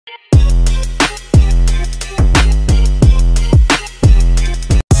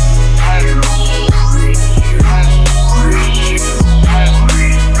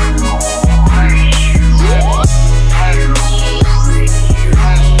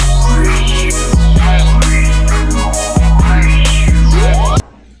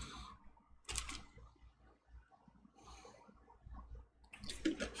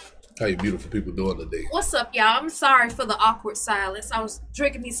How you beautiful people doing today? What's up, y'all? I'm sorry for the awkward silence. I was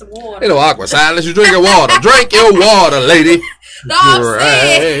drinking me some water. Ain't no awkward silence. You drinking water. Drink your water, lady. No, I'm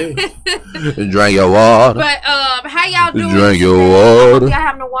saying. Drink your water. But how y'all doing? Drink your today? water. Y'all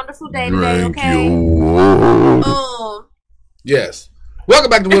having a wonderful day today, okay? Your water. Yes. Welcome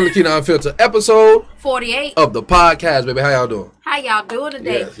back to Nakina Unfiltered, episode 48 of the podcast, baby. How y'all doing? How y'all doing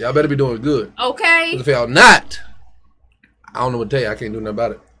today? Yes. Y'all better be doing good. Okay. If y'all not, I don't know what to tell you. I can't do nothing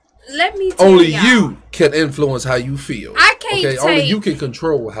about it. Let me tell Only y'all. you can influence how you feel. I can't tell Only you can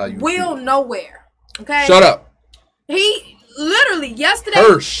control how you Will feel. Nowhere. Okay? Shut up. He literally yesterday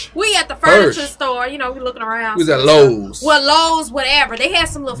we at the furniture store, you know, we looking around. We was at Lowe's. Well, Lowe's, whatever. They had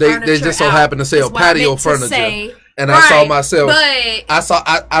some little furniture. They just so happened to sell patio furniture. And I saw myself. But I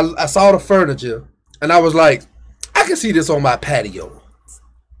saw the furniture and I was like, I can see this on my patio.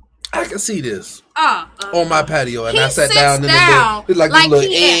 I can see this on my patio, and I sat down in the bed. It's like a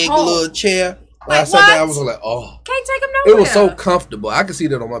little egg, little chair. When I sat down, I was like, oh. Can't take him nowhere. It was so comfortable. I could see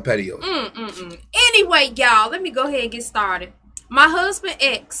that on my patio. Anyway, y'all, let me go ahead and get started. My husband,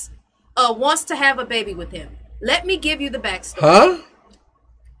 ex, wants to have a baby with him. Let me give you the backstory. Huh?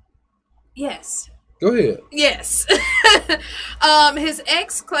 Yes. Go ahead. Yes. His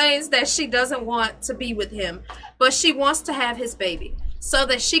ex claims that she doesn't want to be with him, but she wants to have his baby, so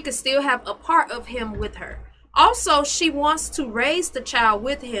that she could still have a part of him with her. Also, she wants to raise the child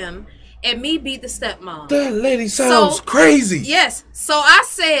with him and me be the stepmom. That lady sounds crazy. Yes. So I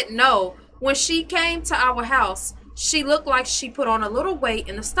said no. When she came to our house, she looked like she put on a little weight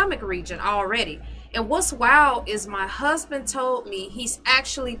in the stomach region already. And what's wild is my husband told me he's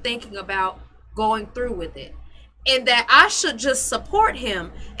actually thinking about going through with it, and that I should just support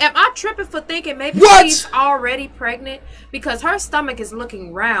him. Am I tripping for thinking maybe she's already pregnant? Because her stomach is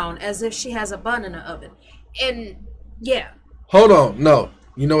looking round as if she has a bun in the oven. And yeah. Hold on. No.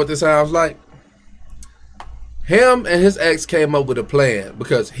 You know what this sounds like? Him and his ex came up with a plan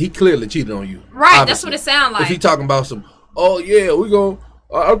because he clearly cheated on you. Right. Obviously. That's what it sounds like. If he talking about some, oh yeah, we go.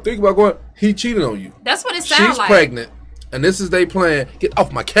 I'm thinking about going. He cheated on you. That's what it sounds like. She's pregnant, and this is their plan. Get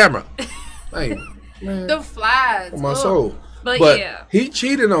off my camera. Hey. Man, the flies on my soul. But yeah, he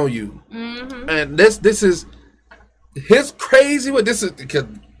cheated on you, and this is his crazy way. This is because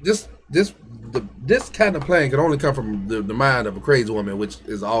this kind of plan can only come from the mind of a crazy woman, which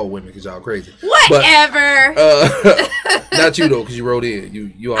is all women because y'all crazy. Whatever. But, not you though, because you wrote in.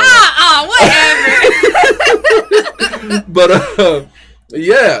 You all whatever. But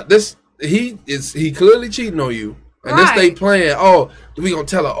yeah, he clearly cheating on you. And this they playing, we gonna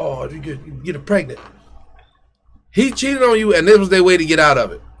tell her, you get her pregnant. He cheated on you, and this was their way to get out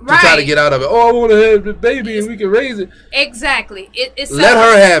of it. To try to get out of it. I want to have the baby and we can raise it. Exactly. Let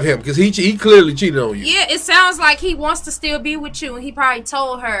her have him, because he clearly cheated on you. Yeah, it sounds like he wants to still be with you, and he probably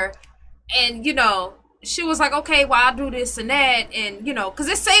told her, and, you know, she was like, okay, well, I'll do this and that, and, you know, because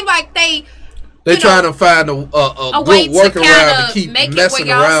it seemed like they're trying to find a good workaround to keep messing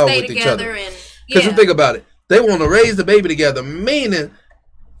around with each other. Because you think about it. They want to raise the baby together, meaning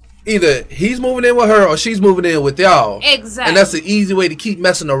either he's moving in with her or she's moving in with y'all. Exactly. And that's the easy way to keep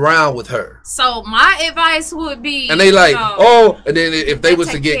messing around with her. So my advice would be... And they like, and then if they was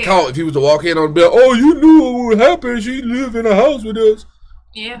to get caught, if he was to walk in on the bed, you knew what would happen. She lived in a house with us.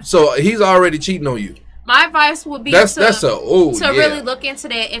 Yeah. So he's already cheating on you. My advice would be to really look into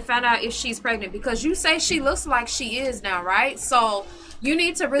that and find out if she's pregnant. Because you say she looks like she is now, right? So... you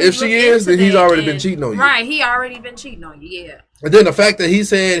need to really. If she is, then he's already been cheating on you. Right, he already been cheating on you. Yeah. And then the fact that he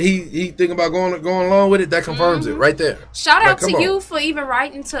said he thinking about going along with it, that confirms it right there. Shout out to you for even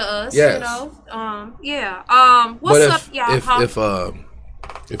writing to us. Yes. You know. Yeah. What's up, y'all?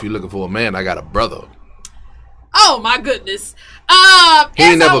 If you're looking for a man, I got a brother. Oh my goodness. He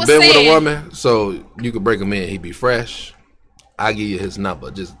ain't never been with a woman, so you could break him in. He'd be fresh. I give you his number.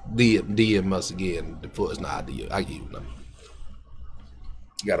 Just DM us again before it's not idea. I give you a number.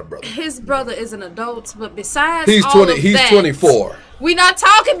 You got a brother. His brother is an adult, but besides he's 24. We not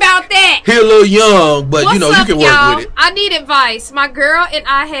talking about that. He a little young, but you can work with it. I need advice. My girl and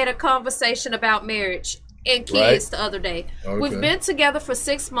I had a conversation about marriage and kids the other day. Okay. We've been together for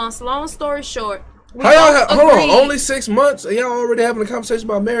 6 months. Long story short, hold on, only 6 months? Are y'all already having a conversation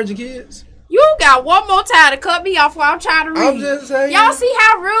about marriage and kids? You got one more time to cut me off while I'm trying to read. I'm just saying. Y'all see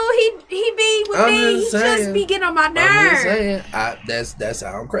how rude he be with me? He just be getting on my nerves. I'm just saying. That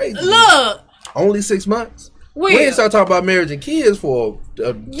sound crazy. Look. Only 6 months. Will. We ain't start talking about marriage and kids for you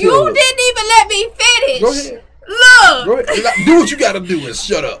didn't even let me finish. Go ahead. Look. Go ahead. Do what you got to do and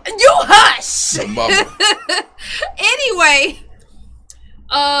shut up. You hush. Your mama. Anyway.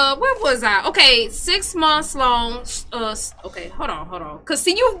 Where was I? Okay, 6 months long. Okay, hold on. Cause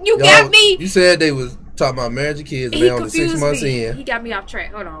see, you got me. You said they was talking about marriage and kids. And they only 6 months in. He got me off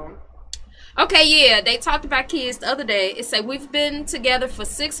track. Hold on. Okay, yeah, they talked about kids the other day. It said we've been together for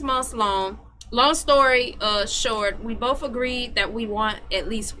 6 months long. Long story short, we both agreed that we want at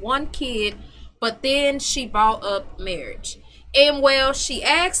least one kid, but then she brought up marriage. And well, she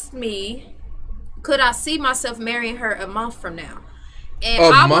asked me, could I see myself marrying her a month from now?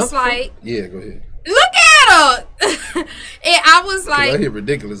 And I was like, yeah, go ahead. Look at her. And I was like, I hear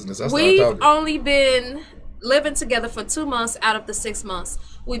ridiculousness. We've only been living together for 2 months out of the 6 months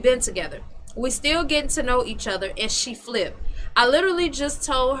we've been together. We still getting to know each other, and she flipped. I literally just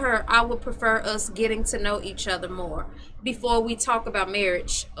told her I would prefer us getting to know each other more before we talk about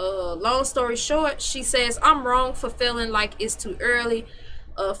marriage. Long story short, she says I'm wrong for feeling like it's too early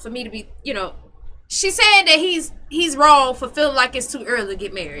for me to be, she said that he's wrong for feeling like it's too early to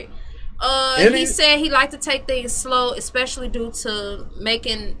get married. He said he liked to take things slow, especially due to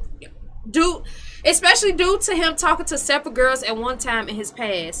him talking to separate girls at one time in his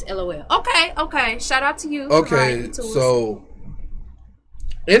past. LOL. Okay. Shout out to you. Okay, so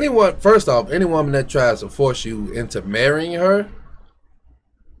first off, any woman that tries to force you into marrying her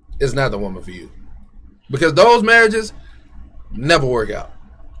is not the woman for you, because those marriages never work out.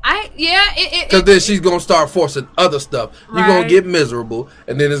 Because then she's gonna start forcing other stuff. Right. You're gonna get miserable,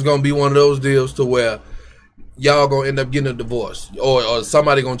 and then it's gonna be one of those deals to where y'all gonna end up getting a divorce, or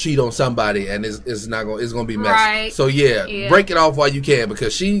somebody gonna cheat on somebody, and it's gonna be messy. Right. So yeah, break it off while you can,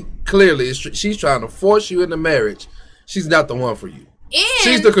 because she clearly she's trying to force you into marriage. She's not the one for you.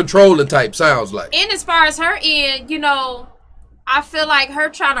 She's the controlling type. Sounds like. And as far as her end, I feel like her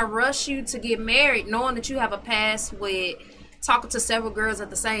trying to rush you to get married, knowing that you have a past with talking to several girls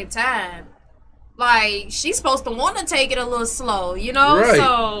at the same time. Like, she's supposed to want to take it a little slow, Right.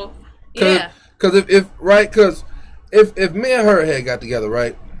 So, yeah. Because if me and her had got together,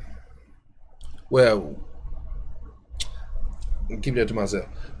 right? Well, I'll keep that to myself.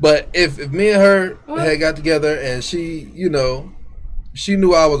 But if me and her had got together and she, she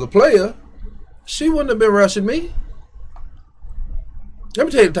knew I was a player, she wouldn't have been rushing me. Let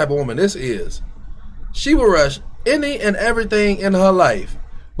me tell you the type of woman this is. She would rush any and everything in her life,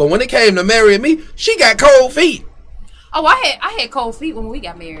 but when it came to marrying me, she got cold feet. Oh, I had cold feet when we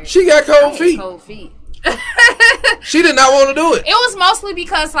got married. She got cold feet. Cold feet. She did not want to do it. It was mostly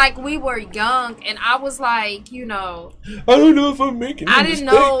because we were young, and I was like, I don't know if I'm making. I didn't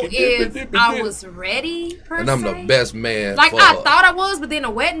know if I was ready. And I'm the best man. I thought I was, but then the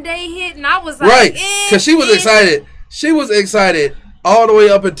wedding day hit, and I was like, right, because she was excited. She was excited all the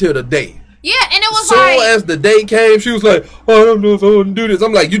way up until the day. Yeah, and it was soon as the day came, she was like, I don't know if I want to do this.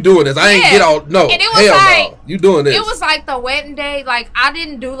 I'm like, you doing this. I ain't get all, no, and it was hell no. You doing this. It was like the wedding day. I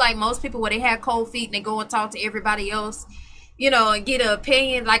didn't do like most people where they had cold feet and they go and talk to everybody else, and get an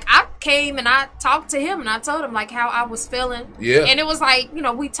opinion. I came and I talked to him and I told him how I was feeling. Yeah. And it was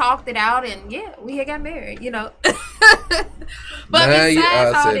we talked it out, and we had got married, But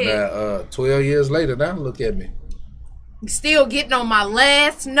now, 12 years later, now look at me. Still getting on my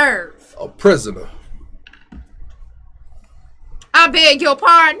last nerve. A prisoner. I beg your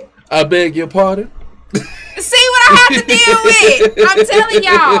pardon. I beg your pardon. See what I have to deal with? I'm telling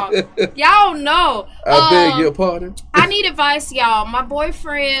y'all. Y'all know. I beg your pardon. I need advice, y'all. My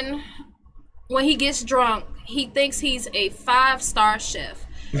boyfriend, when he gets drunk, he thinks he's a 5-star chef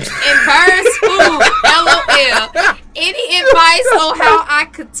and burns food. LOL. Any advice on how I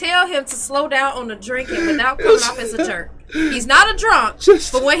could tell him to slow down on the drinking without coming off as a jerk? He's not a drunk,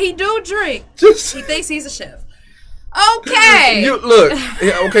 but when he do drink, he thinks he's a chef. Okay.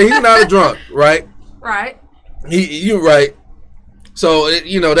 Okay, he's not a drunk, right? Right. You're right. So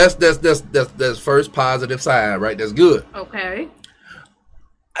that's first positive sign, right? That's good. Okay.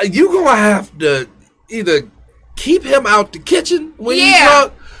 You gonna have to either keep him out the kitchen when he's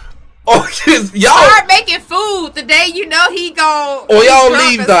drunk, or y'all start making food the day he gon' or y'all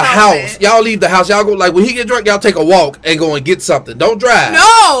leave the house. Y'all leave the house. Y'all go when he get drunk. Y'all take a walk and go and get something. Don't drive.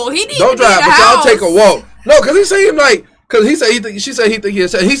 No, he needs don't to drive. But y'all take a walk. No, because he seemed like. Because he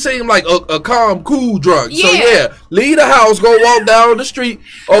seemed like a calm, cool drunk. Yeah. So yeah, leave the house, go walk down the street,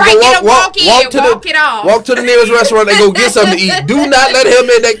 or go walk to the nearest restaurant and go get something to eat. Do not let him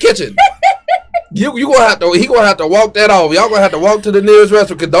in that kitchen. You gonna have to. He gonna have to walk that off. Y'all gonna have to walk to the nearest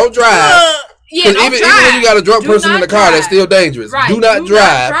restaurant. Cause don't drive. Yeah, don't even drive. when you got a drunk person in the car, that's still dangerous. Right. Do not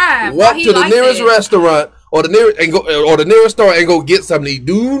drive. Walk to the nearest restaurant or the nearest store and go get something to eat.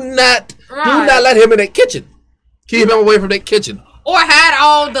 Do not let him in that kitchen. Keep him away from that kitchen. Or had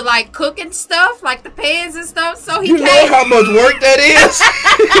all the like cooking stuff, like the pans and stuff, so he know how much work that is.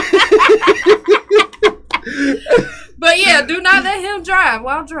 But yeah, do not let him drive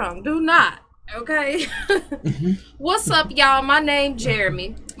while drunk. Do not. Okay. What's up, y'all? My name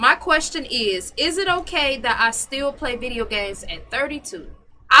Jeremy. My question is it okay that I still play video games at 32?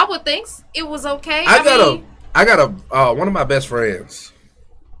 I would think it was okay. I got one of my best friends.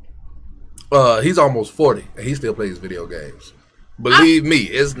 He's almost 40 and he still plays video games. Believe me,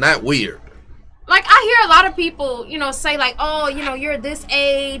 it's not weird. Like, I hear a lot of people, say like, oh, you're this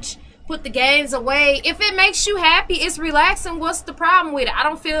age, put the games away. If it makes you happy, it's relaxing. What's the problem with it? I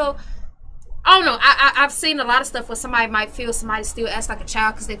don't know. I've seen a lot of stuff where somebody might feel somebody still acts like a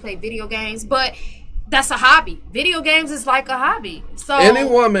child because they play video games, but that's a hobby. Video games is like a hobby. So any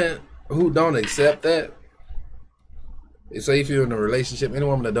woman who don't accept that, say if you're in a relationship, any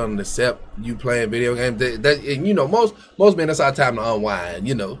woman that doesn't accept you playing video games, most men, that's our time to unwind,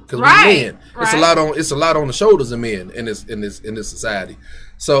 because we're men. It's a lot on the shoulders of men in this society.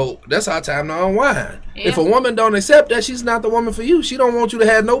 So that's our time to unwind. Yeah. If a woman don't accept that, she's not the woman for you. She don't want you to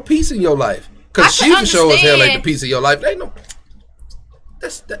have no peace in your life, because she for sure as hell ain't the peace of your life. They know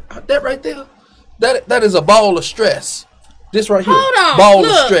that right there. That is a ball of stress. This right here, ball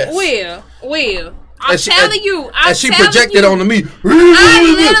of stress. Will. I'm telling you. And she projected onto me. I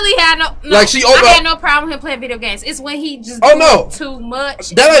literally had I had no problem with him playing video games. It's when he just too much.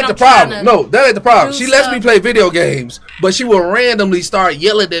 That ain't the problem. No, that ain't the problem. She lets me play video games, but she will randomly start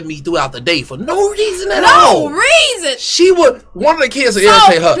yelling at me throughout the day for no reason at all. No reason. She would. One of the kids would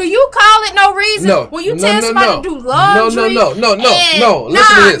irritate her. Do you call it no reason? No. When you tell somebody to do laundry? No.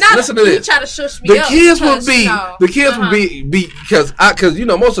 Listen to this. You try to shush me up. The kids would be because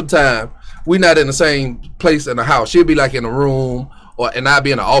most of the time, we not in the same place in the house. She'll be like in a room, and I'll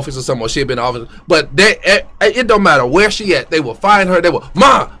be in the office or something, or she'll be in the office. But it don't matter where she at. They will find her. They will,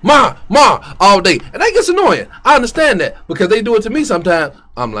 Ma, all day. And that gets annoying. I understand that, because they do it to me sometimes.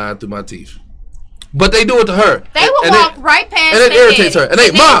 I'm lying through my teeth. But they do it to her. They will walk right past and it irritates her. And they,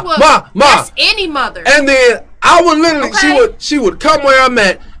 Ma. That's any mother. And then I would literally, she would come where I'm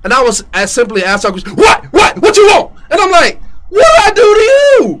at, and I was simply ask her, what you want? And I'm like, what did I do to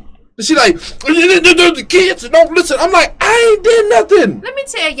you? She like, the kids don't listen. I'm like, I ain't did nothing. Let me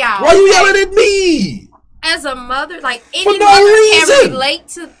tell y'all. Why you yelling at me? As a mother, like any mother can relate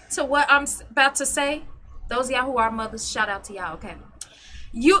to what I'm about to say. Those of y'all who are mothers, shout out to y'all, okay?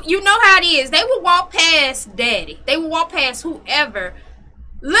 You know how it is. They will walk past daddy. They will walk past whoever.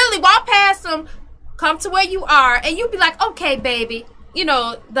 Literally walk past them, come to where you are, and you'll be like, okay, baby. And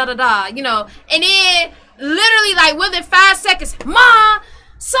then literally like within 5 seconds, Ma,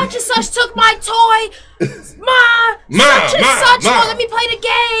 such and such took my toy. Ma, such and such let me play the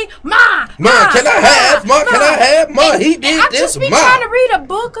game. Ma, can I have? Ma, he did I this. just be trying to read a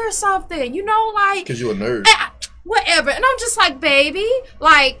book or something, like. Because you're a nerd. Whatever. And I'm just like, baby,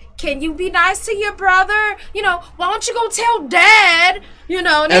 like, can you be nice to your brother? Why don't you go tell dad?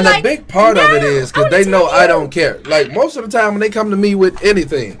 And a big part of it is because they know I don't care. Like, most of the time when they come to me with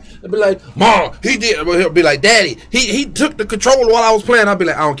anything, they'll be like, Mom, he did. He'll be like, Daddy, he took the control while I was playing. I'll be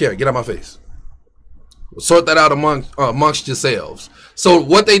like, I don't care. Get out my face. Sort that out amongst yourselves. So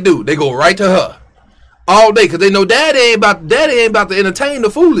what they do, they go right to her all day, because they know Daddy ain't about to entertain the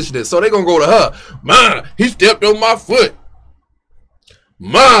foolishness. So they going to go to her. Ma, he stepped on my foot.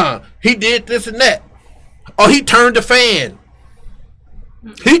 Ma, he did this and that. Or he turned the fan.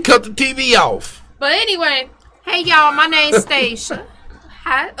 He cut the TV off. But anyway, hey y'all, my name's Stacia.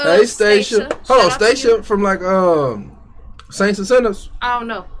 Hi, hey Stacia. Hold on, Stacia from like Saints and Sinners. I don't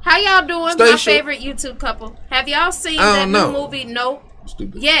know. How y'all doing? Stacia. My favorite YouTube couple. Have y'all seen that new movie? No.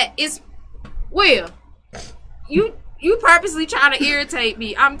 Stupid. Yeah, it's Will. You purposely trying to irritate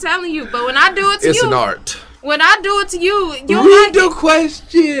me. I'm telling you. But when I do it to you, it's an art. When I do it to you, read the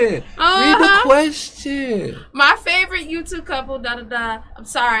question. Read the question. My favorite YouTube couple. I'm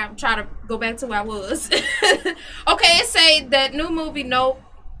sorry. I'm trying to go back to where I was. Okay, it say that new movie. Nope.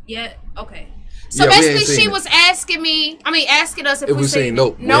 Yeah. Okay. So basically, she was asking us if we seen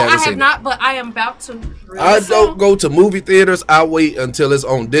Nope. No, I have not, but I am about to. I don't go to movie theaters. I wait until it's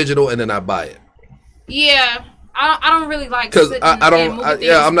on digital and then I buy it. Yeah, I don't really like because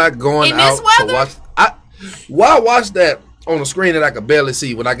I'm not going out to watch. Why watch that on a screen that I can barely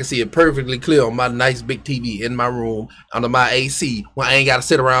see when I can see it perfectly clear on my nice big TV in my room under my AC when I ain't got to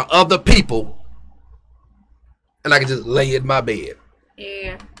sit around other people and I can just lay in my bed.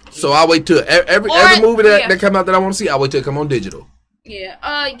 Yeah. So I wait till every movie that come out that I want to see, I wait till it come on digital.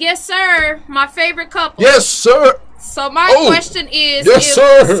 Yeah. Yes, sir. My favorite couple. Yes, sir. So my question is,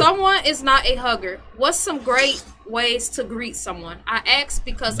 sir. Someone is not a hugger, what's some great ways to greet someone? I ask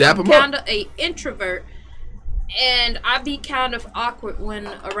because I'm kind of an introvert, and I be kind of awkward when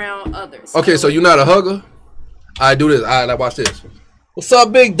around others. Okay, so you're not a hugger? I do this. I watch this. What's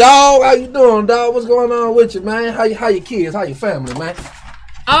up, big dog? How you doing, dog? What's going on with you, man? How your kids? How your family, man?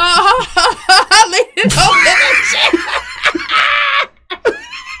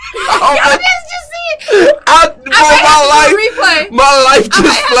 My life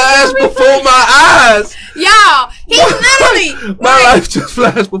just flashed before my eyes. Y'all, he literally my life just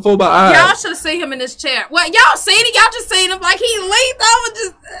flashed before my eyes. Y'all should have seen him in this chair. Well, y'all seen it. Y'all just seen him like he leaned over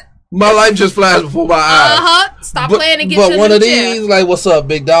just. My life just flashed before my eyes. Stop playing and get you in the chair. But one of these, like, what's up,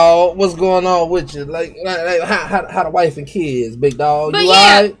 big dog? What's going on with you? Like how the wife and kids, big dog? But you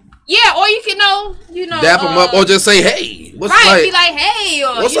alright? Yeah, or you can dap them up, or just say, hey, what's right? Be like, hey,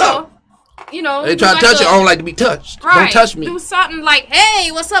 or what's up? They try to touch you. I don't like to be touched. Right. Don't touch me. Do something like,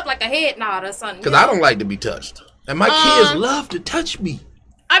 hey, what's up? Like a head nod or something. Because I don't like to be touched. And my kids love to touch me.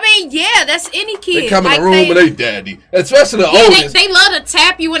 I mean, yeah, that's any kid. They come in the room and they daddy. Especially the oldest. They love to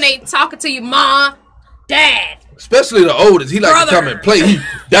tap you when they talking to you, mom, dad. Especially the oldest. He like to come and play.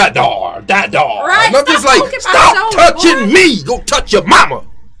 That dog. Right. And I'm just like, stop touching me. Go touch your mama.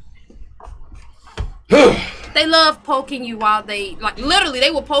 They love poking you while they, like, literally,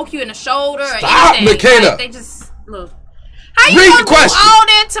 they will poke you in the shoulder. Stop, or anything. Nakina. Like, they just, look. How you gonna go all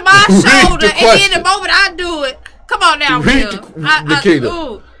into my shoulder and then the moment I do it, come on now,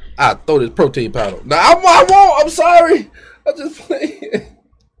 Nakina. I throw this protein powder. Now, I won't. I'm sorry. I just playing.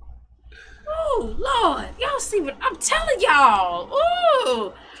 Oh, Lord. Y'all see what I'm telling y'all.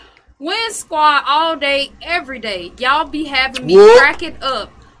 Ooh. Win squad all day, every day. Y'all be having me cracking up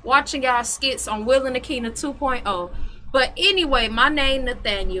watching y'all skits on Will and Nakina 2.0. But anyway, my name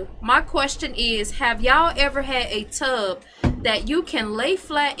Nathaniel. My question is, have y'all ever had a tub that you can lay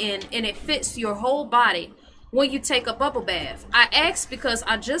flat in and it fits your whole body when you take a bubble bath? I ask because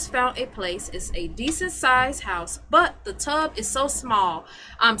I just found a place. It's a decent sized house, but the tub is so small.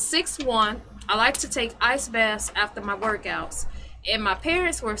 I'm 6'1". I like to take ice baths after my workouts. And my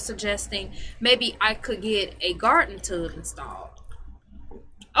parents were suggesting maybe I could get a garden tub installed.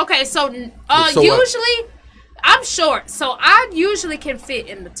 Okay, so usually I'm short, so I usually can fit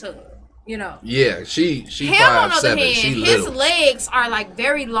in the tub, you know. Yeah, she him 5'7". On the other hand, his legs are like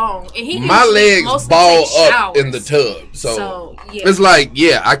very long, and he my legs ball up in the tub, so yeah. It's like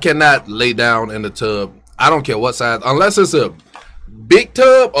I cannot lay down in the tub. I don't care what size, unless it's a big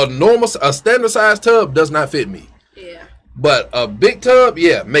tub or a standard size tub does not fit me. Yeah, but a big tub,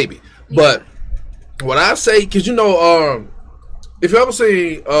 maybe. Yeah. But what I say, because if you ever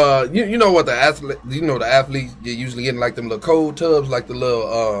see, you know what the athletes you usually get in like them little cold tubs, like the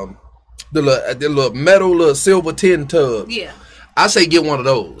little metal little silver tin tubs. Yeah. I say get one of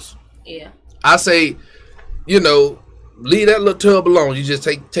those. Yeah. I say, leave that little tub alone. You just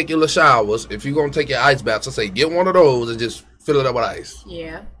take your little showers. If you're gonna take your ice baths, I say get one of those and just fill it up with ice.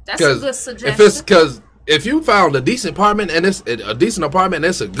 Yeah, that's a good suggestion. If you found a decent apartment and it's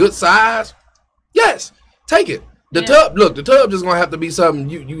a good size, yes, take it. The tub just gonna have to be something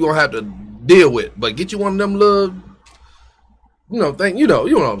you gonna have to deal with. But get you one of them little, thing. You know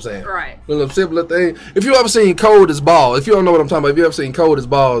what I'm saying? Right. A little simpler thing. If you ever seen Cold as Balls, if you don't know what I'm talking about, if you ever seen Cold as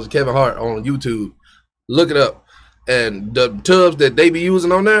Balls, Kevin Hart on YouTube, look it up. And the tubs that they be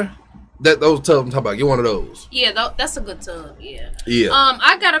using on there, those tubs I'm talking about, get one of those. Yeah, that's a good tub. Yeah. Yeah.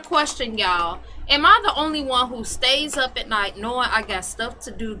 I got a question, y'all. Am I the only one who stays up at night knowing I got stuff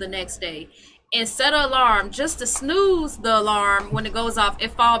to do the next day? And set an alarm just to snooze the alarm when it goes off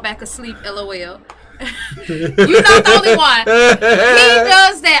and fall back asleep, LOL. You're not the only one. He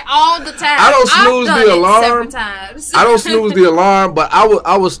does that all the time. I don't snooze the alarm. Several times. I don't snooze the alarm, but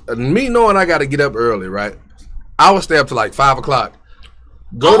I was me knowing I got to get up early, right? I would stay up to like 5 o'clock.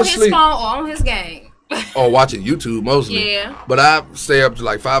 Go to sleep. On his phone or on his game. Or watching YouTube mostly. Yeah. But I stay up to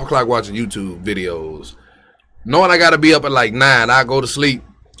like 5 o'clock watching YouTube videos. Knowing I got to be up at like 9, I go to sleep.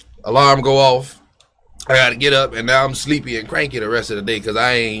 Alarm go off. I gotta get up, and now I'm sleepy and cranky the rest of the day because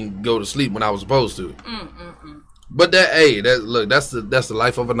I ain't go to sleep when I was supposed to. But that's the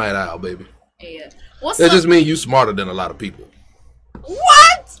life of a night owl, baby. Yeah. That just means you smarter than a lot of people.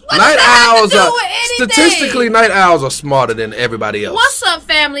 What? Night owls are statistically night owls are smarter than everybody else. What's up,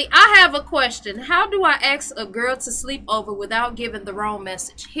 family? I have a question. How do I ask a girl to sleep over without giving the wrong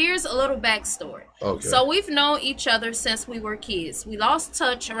message? Here's a little backstory. Okay. So we've known each other since we were kids. We lost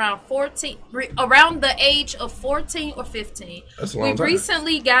touch around the age of 14 or 15. That's a long time. We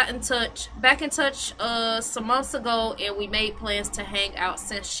recently got back in touch some months ago, and we made plans to hang out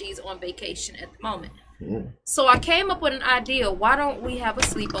since she's on vacation at the moment. So I came up with an idea. Why don't we have a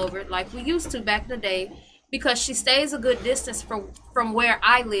sleepover like we used to back in the day? Because she stays a good distance from where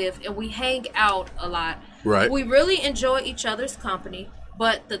I live, and we hang out a lot. Right. We really enjoy each other's company.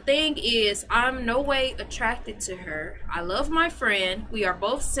 But the thing is, I'm no way attracted to her. I love my friend. We are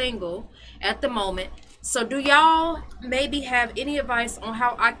both single at the moment. So do y'all maybe have any advice on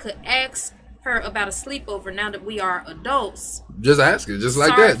how I could ask her about a sleepover now that we are adults? Just ask it, just like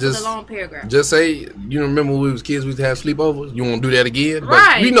Sorry that. for Just the long paragraph. Just say, you remember when we was kids, we used to have sleepovers. You want to do that again?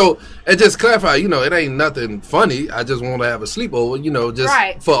 Right. But, you know, and just clarify. You know, it ain't nothing funny. I just want to have a sleepover. You know, just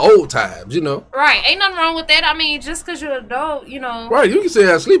for old times. You know. Right. Ain't nothing wrong with that. I mean, just because you're an adult, you know. Right. You can still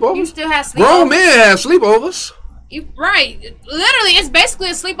have sleepovers. You still have sleepovers. Grown men have sleepovers. Right. Literally, it's basically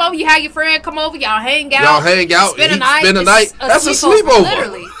a sleepover. You have your friend come over. Y'all hang out. Y'all hang out. Spend a night. That's a sleepover.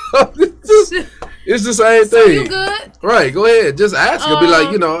 Literally. It's the same So thing. you good? Right, go ahead. Just ask her. Be like,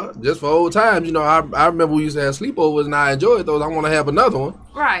 you know, just for old times, you know, I remember we used to have sleepovers and I enjoyed those. I want to have another one.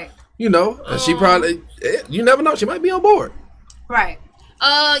 Right. You know, and she probably, you never know, she might be on board. Right.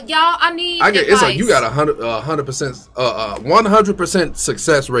 Y'all, I need advice. It's like you got 100%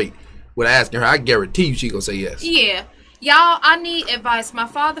 success rate with asking her. I guarantee you she gonna say yes. Yeah. Y'all, I need advice. My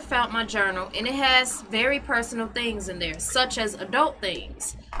father found my journal, and it has very personal things in there, such as adult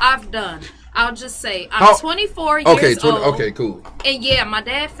things I've done. I'll just say, I'm 24 years old. Okay, cool. And yeah, my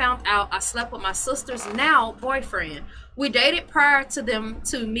dad found out I slept with my sister's now boyfriend. We dated prior to them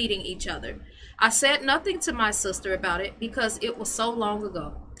two meeting each other. I said nothing to my sister about it because it was so long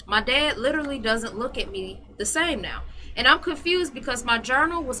ago. My dad literally doesn't look at me the same now. And I'm confused because my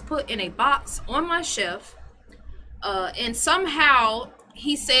journal was put in a box on my shelf. And somehow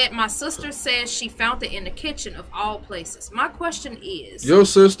he said my sister says she found it in the kitchen of all places. My question is... Your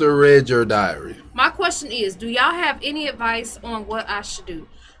sister read your diary. My question is, do y'all have any advice on what I should do?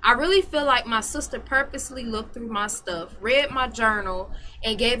 I really feel like my sister purposely looked through my stuff, read my journal,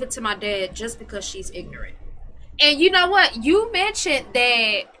 and gave it to my dad just because she's ignorant. And you know what? You mentioned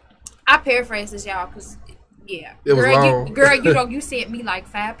that... I paraphrase this, y'all, because... Yeah, it was wrong. You know, you sent me like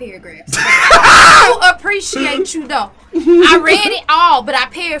 5 paragraphs. I appreciate you though. I read it all, but I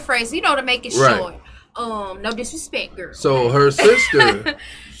paraphrased, you know, to make it short. No disrespect, girl. So her sister,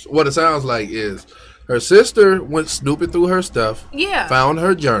 what it sounds like is her sister went snooping through her stuff. Yeah, found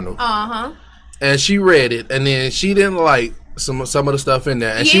her journal. And she read it, and then she didn't like some of the stuff in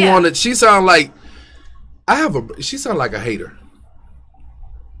there, and she wanted. She sounded like she sounded like a hater.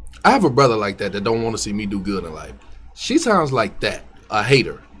 I have a brother like that don't want to see me do good in life. She sounds like that, a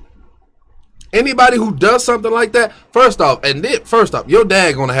hater. Anybody who does something like that, first off, your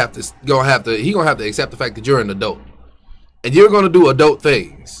dad gonna have to accept the fact that you're an adult, and you're gonna do adult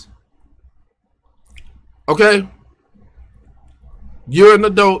things. Okay, you're an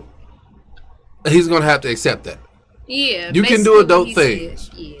adult, and he's gonna have to accept that. Yeah, you can do adult things.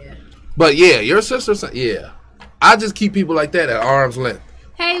 Yeah, but yeah, your sister. Yeah, I just keep people like that at arm's length.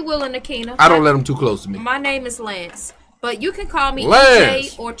 Hey, Will and Nakina. I don't let them too close to me. My name is Lance, but you can call me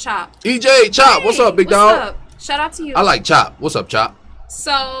Lance. EJ or Chop. EJ, Chop, hey, what's up, big dog? What's up? Shout out to you. I like Chop. What's up, Chop?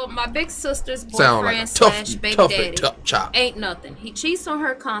 So, my big sister's boyfriend / baby daddy tough Chop. Ain't nothing. He cheats on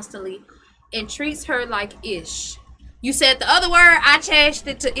her constantly and treats her like ish. You said the other word, I changed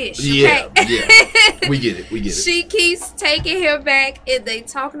it to ish. Okay? Yeah. We get it. She keeps taking him back, and they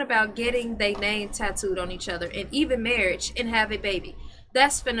talking about getting their name tattooed on each other, and even marriage, and have a baby.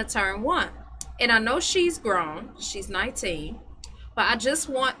 That's finna turn 1. And I know she's grown. She's 19. But I just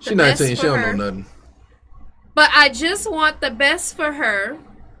want the best for her. She's 19. She don't know nothing. But I just want the best for her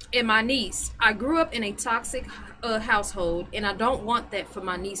and my niece. I grew up in a toxic household, and I don't want that for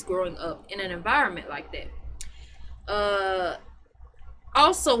my niece growing up in an environment like that.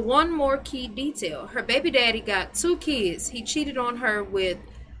 Also, one more key detail. Her baby daddy got 2 kids. He cheated on her with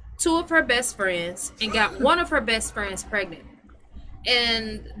 2 of her best friends and got one of her best friends pregnant.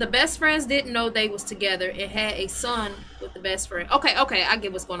 And the best friends didn't know they was together and had a son with the best friend. Okay, I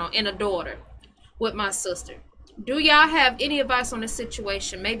get what's going on. And a daughter with my sister. Do y'all have any advice on this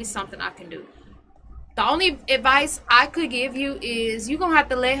situation? Maybe something I can do. The only advice I could give you is you're going to have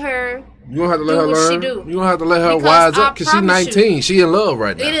to let her do what she do. You're going to have to let her wise up because she's 19. She in love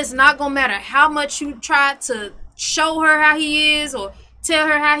right now. It is not going to matter how much you try to show her how he is or tell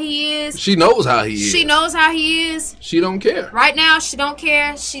her how he is. She knows how he is. She knows how he is. She don't care. Right now, she don't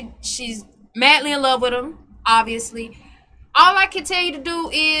care. She's madly in love with him, obviously. All I can tell you to do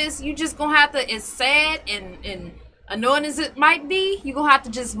is you just gonna have to, as sad and annoying as it might be, you gonna have to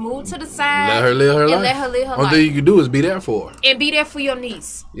just move to the side. Let her live her life. Let her live her life. Only thing you can do is be there for her. And be there for your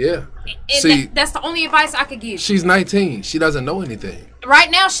niece. Yeah. And See, that's the only advice I could give you. She's 19. She doesn't know anything. Right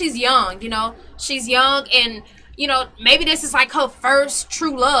now, she's young, you know. She's young, and, you know, maybe this is like her first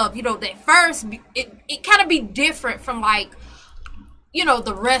true love. You know, that first, it kind of be different from, like, you know,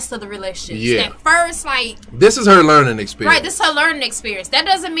 the rest of the relationship. Yeah. That first, like... This is her learning experience. Right, this is her learning experience. That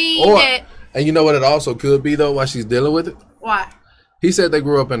doesn't mean that... And you know what it also could be, though, while she's dealing with it? Why? He said they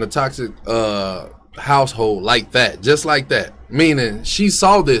grew up in a toxic household like that. Just like that. Meaning, she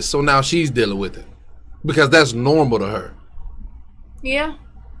saw this, so now she's dealing with it. Because that's normal to her. Yeah.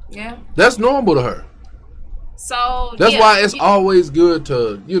 Yeah. That's normal to her. So, that's why it's always good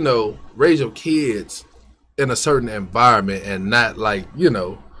to, you know, raise your kids in a certain environment and not like, you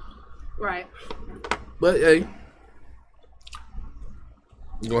know. Right. But hey,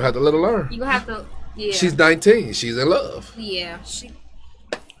 you're gonna have to let her learn. You're gonna have to, yeah. She's 19. She's in love. Yeah.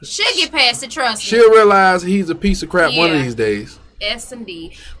 She'll get past it, trust me. She'll realize he's a piece of crap one of these days. Yes,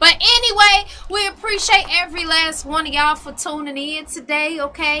 indeed. But anyway, we appreciate every last one of y'all for tuning in today,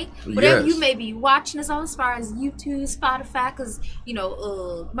 okay? Whatever you may be watching us on as far as YouTube, Spotify, because, you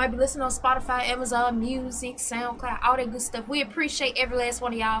know, might be listening on Spotify, Amazon Music, SoundCloud, all that good stuff. We appreciate every last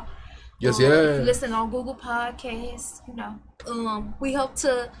one of y'all. Yes, If you're listening on Google Podcasts, you know, we hope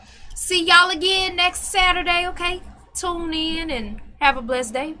to see y'all again next Saturday, okay? Tune in and have a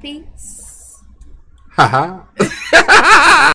blessed day. Peace. Ha ha.